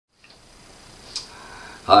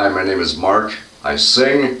Hi, my name is Mark. I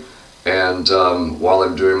sing, and while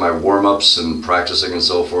I'm doing my warm-ups and practicing and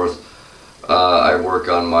so forth, I work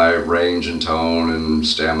on my range and tone and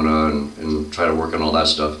stamina and try to work on all that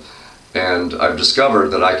stuff. And I've discovered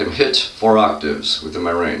that I can hit 4 octaves within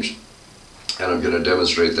my range. And I'm going to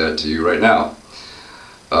demonstrate that to you right now.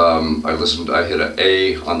 I hit an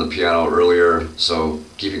A on the piano earlier, so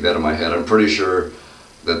keeping that in my head, I'm pretty sure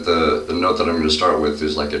that the note that I'm going to start with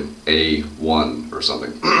is like an A1 or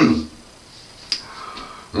something.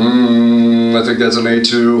 I think that's an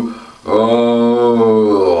A2. Oh.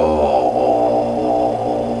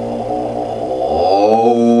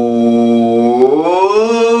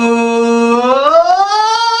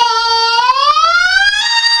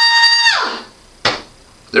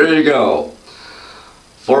 There you go.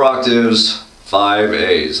 4 octaves, 5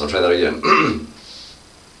 A's. I'll try that again.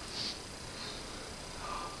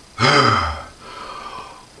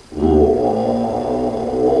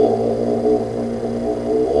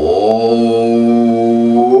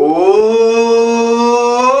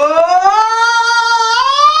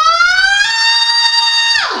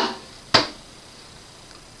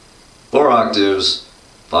 4 octaves,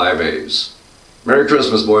 5 A's. Merry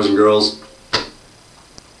Christmas, boys and girls.